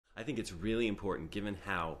I think it's really important, given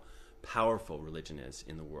how powerful religion is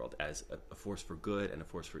in the world as a force for good and a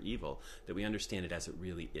force for evil, that we understand it as it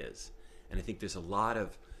really is. And I think there's a lot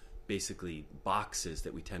of basically boxes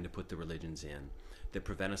that we tend to put the religions in that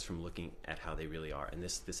prevent us from looking at how they really are. And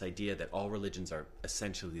this idea that all religions are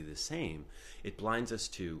essentially the same, it blinds us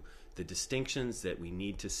to the distinctions that we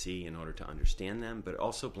need to see in order to understand them, but it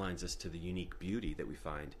also blinds us to the unique beauty that we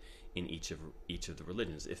find in each of the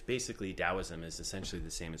religions. If basically Taoism is essentially the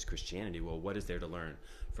same as Christianity, well, what is there to learn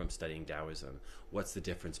from studying Taoism? What's the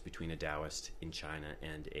difference between a Taoist in China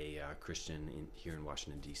and a Christian here in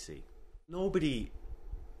Washington, D.C.? Nobody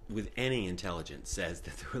with any intelligence says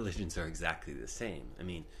that the religions are exactly the same. I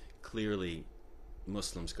mean, clearly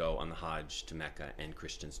Muslims go on the Hajj to Mecca and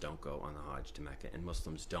Christians don't go on the Hajj to Mecca, and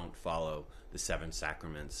Muslims don't follow the 7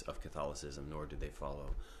 sacraments of Catholicism, nor do they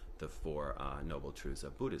follow the 4 noble truths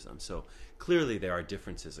of Buddhism. So clearly there are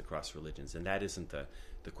differences across religions, and that isn't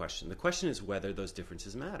the question. The question is whether those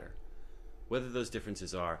differences matter, whether those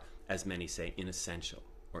differences are, as many say, inessential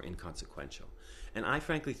or inconsequential. And I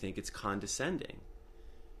frankly think it's condescending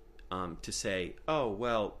to say, oh,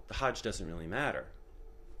 well, the Hajj doesn't really matter.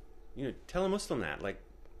 You know, tell a Muslim that. Like,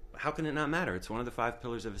 how can it not matter? It's one of the 5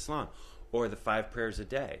 pillars of Islam. Or the 5 prayers a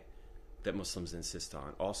day that Muslims insist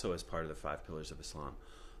on, also as part of the 5 pillars of Islam.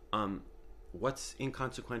 What's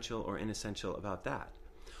inconsequential or inessential about that?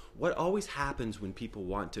 What always happens when people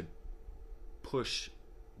want to push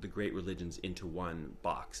the great religions into one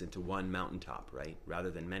box, into one mountaintop, right,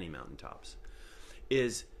 rather than many mountaintops,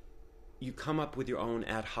 is you come up with your own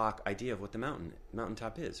ad hoc idea of what the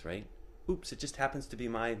mountaintop is, right? Oops, it just happens to be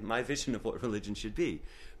my vision of what religion should be,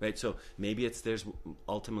 right? So maybe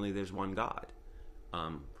ultimately there's one God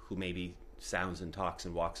who maybe sounds and talks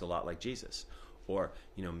and walks a lot like Jesus. Or,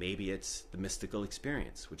 you know, maybe it's the mystical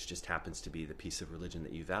experience, which just happens to be the piece of religion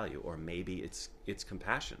that you value. Or maybe it's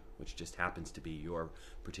compassion, which just happens to be your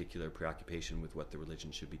particular preoccupation with what the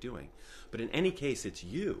religion should be doing. But in any case, it's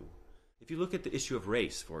you. If you look at the issue of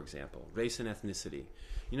race, for example, race and ethnicity,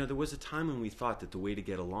 you know, there was a time when we thought that the way to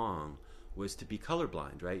get along was to be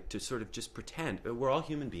colorblind, right? To sort of just pretend. We're all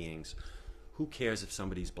human beings. Who cares if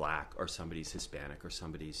somebody's black or somebody's Hispanic or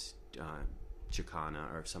somebody's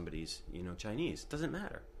Chicana or if somebody's, you know, Chinese? It doesn't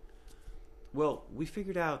matter. Well, we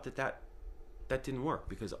figured out that didn't work,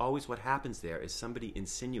 because always what happens there is somebody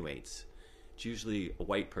insinuates, it's usually a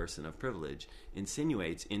white person of privilege,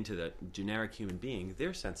 insinuates into the generic human being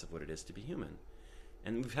their sense of what it is to be human.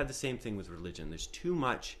 And we've had the same thing with religion. There's too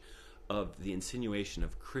much of the insinuation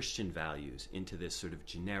of Christian values into this sort of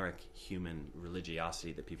generic human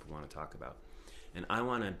religiosity that people want to talk about. And I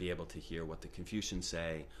want to be able to hear what the Confucians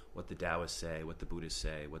say, what the Taoists say, what the Buddhists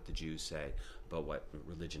say, what the Jews say about what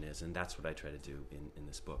religion is. And that's what I try to do in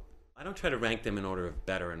this book. I don't try to rank them in order of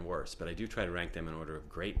better and worse, but I do try to rank them in order of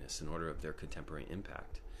greatness, in order of their contemporary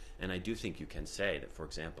impact. And I do think you can say that, for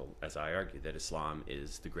example, as I argue, that Islam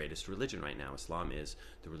is the greatest religion right now. Islam is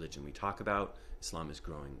the religion we talk about. Islam is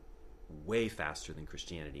growing way faster than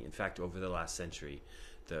Christianity. In fact, over the last century,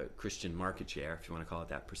 the Christian market share, if you want to call it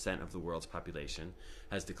that, percent of the world's population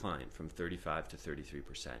has declined from 35 to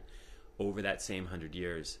 33%. Over that same 100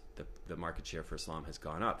 years, the market share for Islam has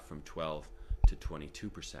gone up from 12 to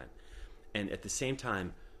 22%. And at the same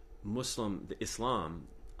time, Islam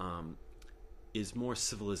is more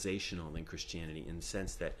civilizational than Christianity, in the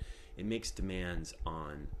sense that it makes demands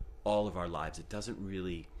on all of our lives. It doesn't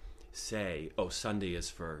really say, oh, Sunday is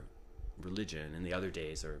for religion and the other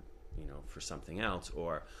days are, you know, for something else,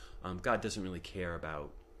 or God doesn't really care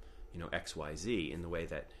about, you know, X, Y, Z, in the way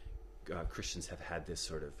that Christians have had this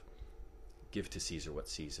sort of give to Caesar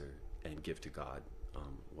what's Caesar and give to God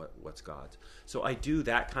what's God's. So I do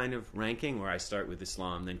that kind of ranking where I start with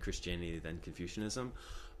Islam, then Christianity, then Confucianism.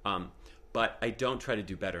 But I don't try to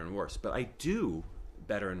do better and worse. But I do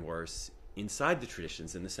better and worse inside the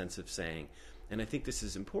traditions, in the sense of saying, and I think this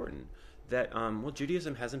is important, that, well,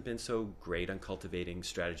 Judaism hasn't been so great on cultivating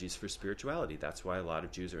strategies for spirituality. That's why a lot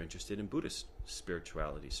of Jews are interested in Buddhist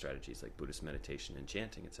spirituality strategies, like Buddhist meditation and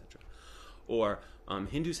chanting, etc. Or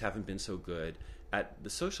Hindus haven't been so good at the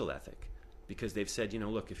social ethic, because they've said, you know,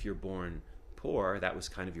 look, if you're born poor, that was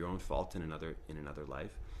kind of your own fault in another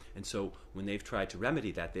life. And so when they've tried to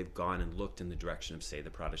remedy that, they've gone and looked in the direction of, say, the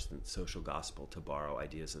Protestant social gospel, to borrow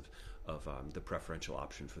ideas of the preferential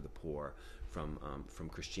option for the poor from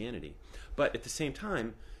Christianity. But at the same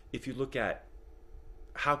time, if you look at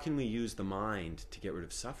how can we use the mind to get rid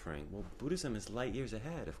of suffering, well, Buddhism is light years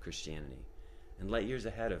ahead of Christianity and light years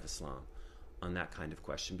ahead of Islam on that kind of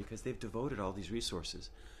question, because they've devoted all these resources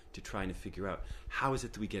to trying to figure out how is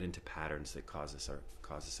it that we get into patterns that cause us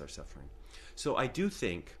our suffering. So I do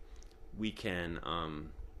think we can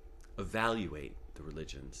evaluate the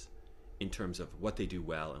religions in terms of what they do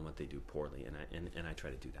well and what they do poorly, and I try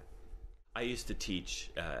to do that. I used to teach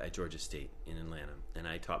at Georgia State in Atlanta, and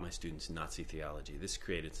I taught my students Nazi theology. This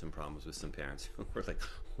created some problems with some parents who were like,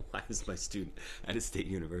 why is my student at a state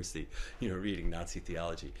university, reading Nazi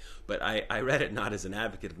theology? But I read it not as an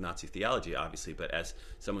advocate of Nazi theology, obviously, but as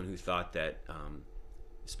someone who thought that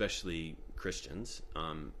especially Christians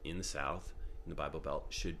in the South, in the Bible Belt,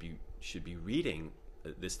 should be reading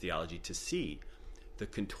this theology to see the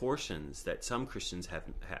contortions that some Christians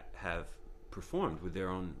have performed with their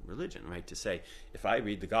own religion, right? To say, if I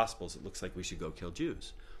read the Gospels, it looks like we should go kill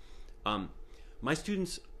Jews. My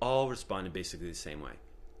students all responded basically the same way.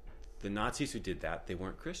 The Nazis who did that, they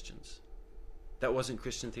weren't Christians. That wasn't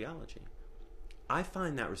Christian theology. I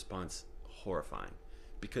find that response horrifying,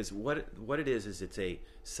 because what it is it's a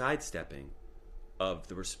sidestepping of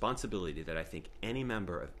the responsibility that I think any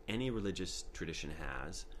member of any religious tradition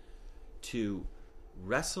has to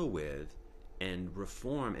wrestle with and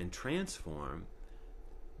reform and transform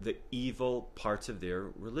the evil parts of their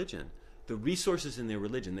religion, the resources in their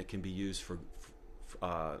religion that can be used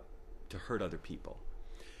to hurt other people.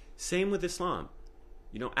 Same with Islam.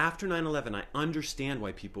 After 9/11, I understand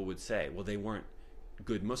why people would say, well, they weren't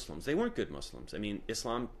good Muslims. They weren't good Muslims. I mean,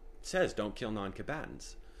 Islam says don't kill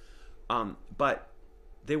non-combatants. But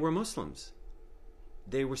they were Muslims.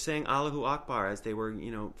 They were saying Allahu Akbar as they were,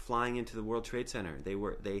 flying into the World Trade Center.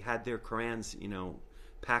 They had their Qurans,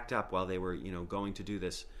 packed up while they were, going to do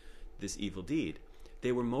this evil deed.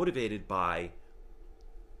 They were motivated by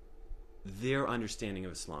their understanding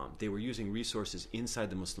of Islam. They were using resources inside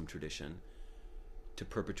the Muslim tradition to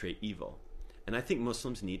perpetrate evil. And I think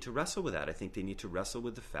Muslims need to wrestle with that. I think they need to wrestle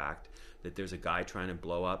with the fact that there's a guy trying to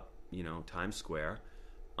blow up, Times Square,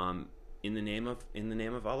 in the name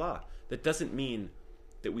of Allah. That doesn't mean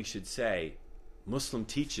that we should say Muslim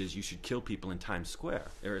teaches you should kill people in Times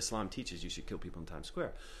Square, or Islam teaches you should kill people in Times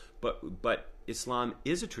Square. But Islam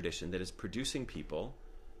is a tradition that is producing people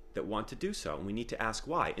that want to do so, and we need to ask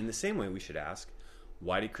why. In the same way, we should ask,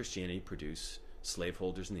 why did Christianity produce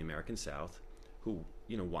slaveholders in the American South who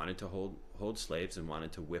wanted to hold slaves and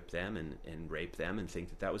wanted to whip them and rape them and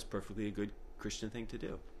think that was perfectly a good Christian thing to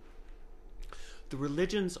do? The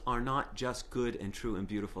religions are not just good and true and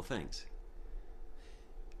beautiful things,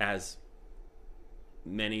 as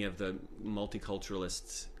many of the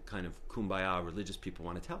multiculturalists, kind of kumbaya religious people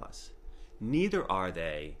want to tell us. Neither are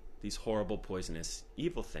they these horrible, poisonous,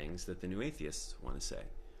 evil things that the new atheists want to say.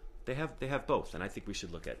 They have both, and I think we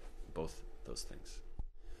should look at both those things.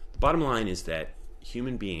 The bottom line is that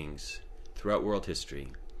human beings throughout world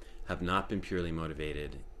history have not been purely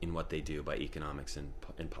motivated in what they do by economics and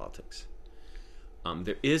politics.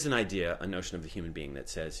 There is a notion of the human being that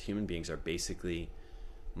says human beings are basically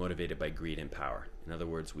motivated by greed and power. In other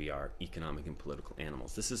words, we are economic and political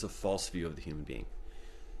animals. This is a false view of the human being.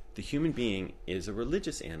 The human being is a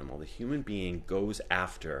religious animal. The human being goes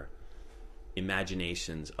after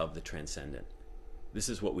imaginations of the transcendent. This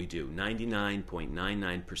is what we do.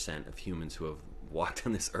 99.99% of humans who have walked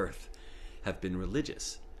on this earth have been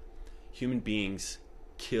religious. Human beings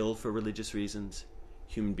kill for religious reasons.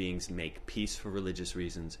 Human beings make peace for religious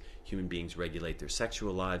reasons. Human beings regulate their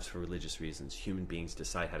sexual lives for religious reasons. Human beings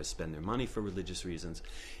decide how to spend their money for religious reasons.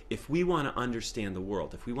 If we want to understand the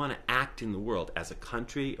world, if we want to act in the world as a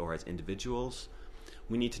country or as individuals,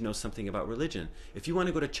 we need to know something about religion. If you want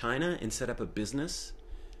to go to China and set up a business,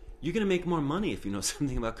 you're going to make more money if you know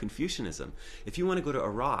something about Confucianism. If you want to go to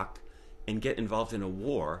Iraq and get involved in a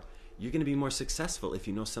war, you're going to be more successful if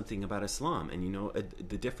you know something about Islam and you know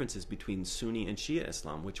the differences between Sunni and Shia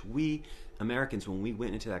Islam, which we Americans, when we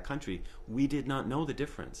went into that country, we did not know the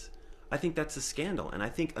difference. I think that's a scandal, and I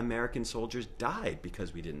think American soldiers died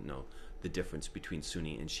because we didn't know the difference between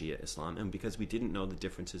Sunni and Shia Islam, and because we didn't know the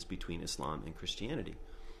differences between Islam and Christianity.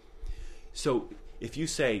 So if you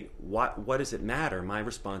say, what does it matter? My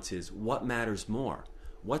response is, what matters more?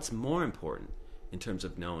 What's more important in terms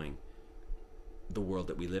of knowing the world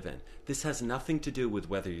that we live in? This has nothing to do with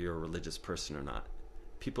whether you're a religious person or not.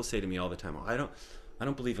 People say to me all the time, I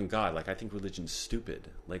don't believe in God. Like, I think religion's stupid.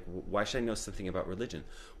 Like, why should I know something about religion?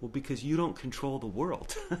 Well, because you don't control the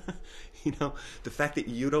world. The fact that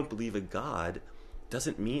you don't believe in God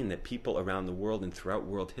doesn't mean that people around the world and throughout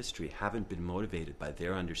world history haven't been motivated by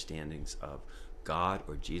their understandings of God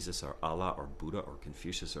or Jesus or Allah or Buddha or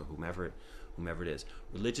Confucius or whomever it is.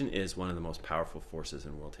 Religion is one of the most powerful forces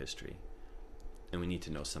in world history, and we need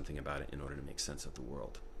to know something about it in order to make sense of the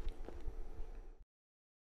world.